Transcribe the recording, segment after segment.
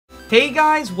Hey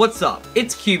guys, what's up?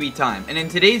 It's Cubey time, and in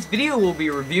today's video we'll be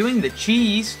reviewing the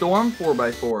Qiyi Storm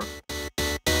 4x4.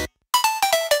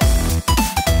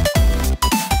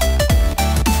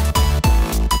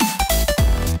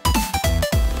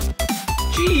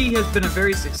 Qiyi has been a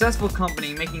very successful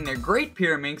company, making their great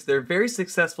pyraminx, their very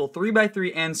successful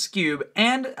 3x3 and Cube,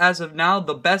 and as of now,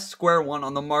 the best square one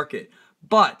on the market.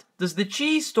 But, does the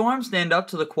Qiyi Storm stand up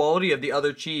to the quality of the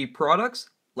other Qiyi products?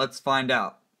 Let's find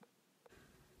out.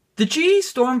 The Qiyi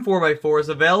Storm 4x4 is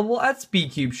available at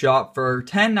Speedcube Shop for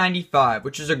 $10.95,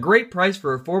 which is a great price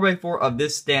for a 4x4 of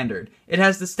this standard. It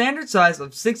has the standard size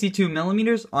of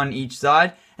 62mm on each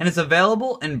side, and is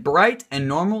available in bright and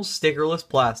normal stickerless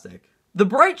plastic. The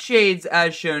bright shades,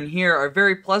 as shown here, are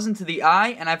very pleasant to the eye,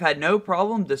 and I've had no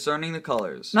problem discerning the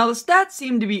colors. Now, the stats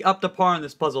seem to be up to par in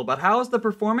this puzzle, but how is the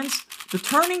performance? The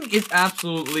turning is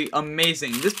absolutely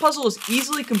amazing. This puzzle is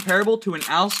easily comparable to an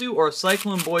Alsu or a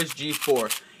Cyclone Boys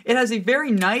G4. It has a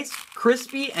very nice,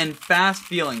 crispy, and fast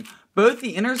feeling. Both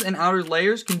the inners and outer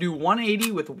layers can do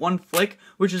 180 with one flick,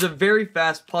 which is a very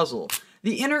fast puzzle.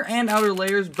 The inner and outer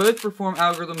layers both perform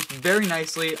algorithms very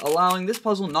nicely, allowing this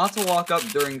puzzle not to lock up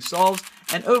during solves,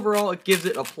 and overall it gives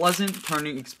it a pleasant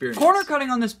turning experience. Corner cutting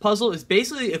on this puzzle is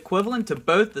basically equivalent to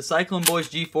both the Cyclone Boys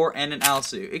G4 and an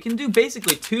Alsu. It can do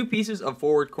basically 2 pieces of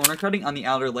forward corner cutting on the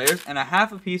outer layers and a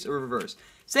half a piece of reverse.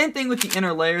 Same thing with the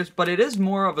inner layers, but it is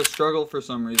more of a struggle for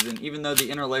some reason, even though the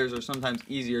inner layers are sometimes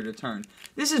easier to turn.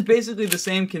 This is basically the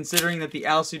same considering that the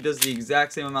Alsu does the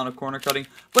exact same amount of corner cutting,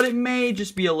 but it may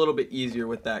just be a little bit easier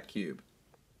with that cube.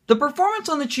 The performance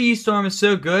on the Qiyi Storm is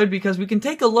so good because we can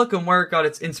take a look on where it got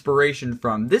its inspiration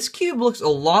from. This cube looks a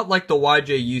lot like the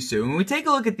YJ Yusu. When we take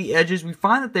a look at the edges, we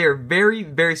find that they are very,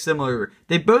 very similar.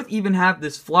 They both even have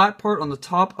this flat part on the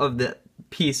top of the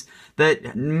piece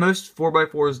that most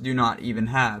 4x4s do not even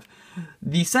have.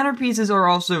 The centerpieces are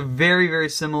also very, very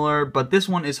similar, but this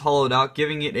one is hollowed out,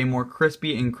 giving it a more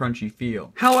crispy and crunchy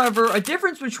feel. However, a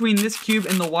difference between this cube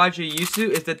and the YJ Yusu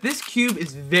is that this cube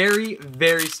is very,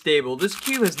 very stable. This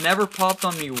cube has never popped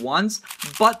on me once,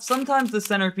 but sometimes the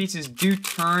centerpieces do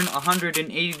turn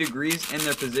 180 degrees in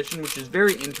their position, which is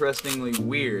very interestingly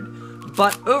weird.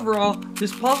 But overall,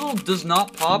 this puzzle does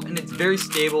not pop and it's very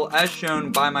stable as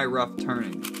shown by my rough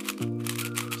turning.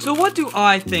 So what do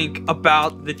I think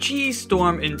about the Qiyi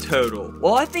Storm in total?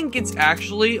 Well, I think it's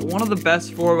actually one of the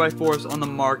best 4x4s on the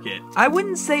market. I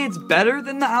wouldn't say it's better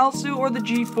than the Alsu or the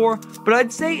G4, but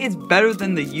I'd say it's better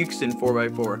than the Yuxin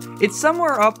 4x4. It's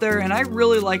somewhere up there and I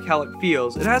really like how it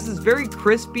feels. It has this very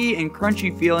crispy and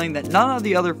crunchy feeling that none of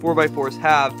the other 4x4s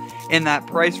have in that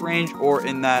price range or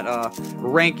in that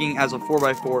ranking as a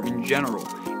 4x4 in general.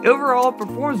 Overall, it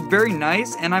performs very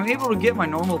nice and I'm able to get my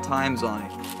normal times on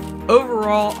it.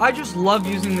 Overall, I just love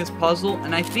using this puzzle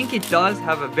and I think it does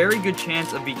have a very good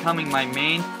chance of becoming my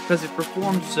main because it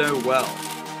performs so well.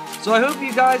 So I hope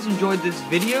you guys enjoyed this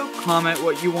video, comment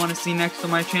what you want to see next on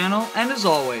my channel, and as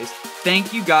always,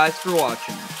 thank you guys for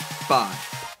watching. Bye.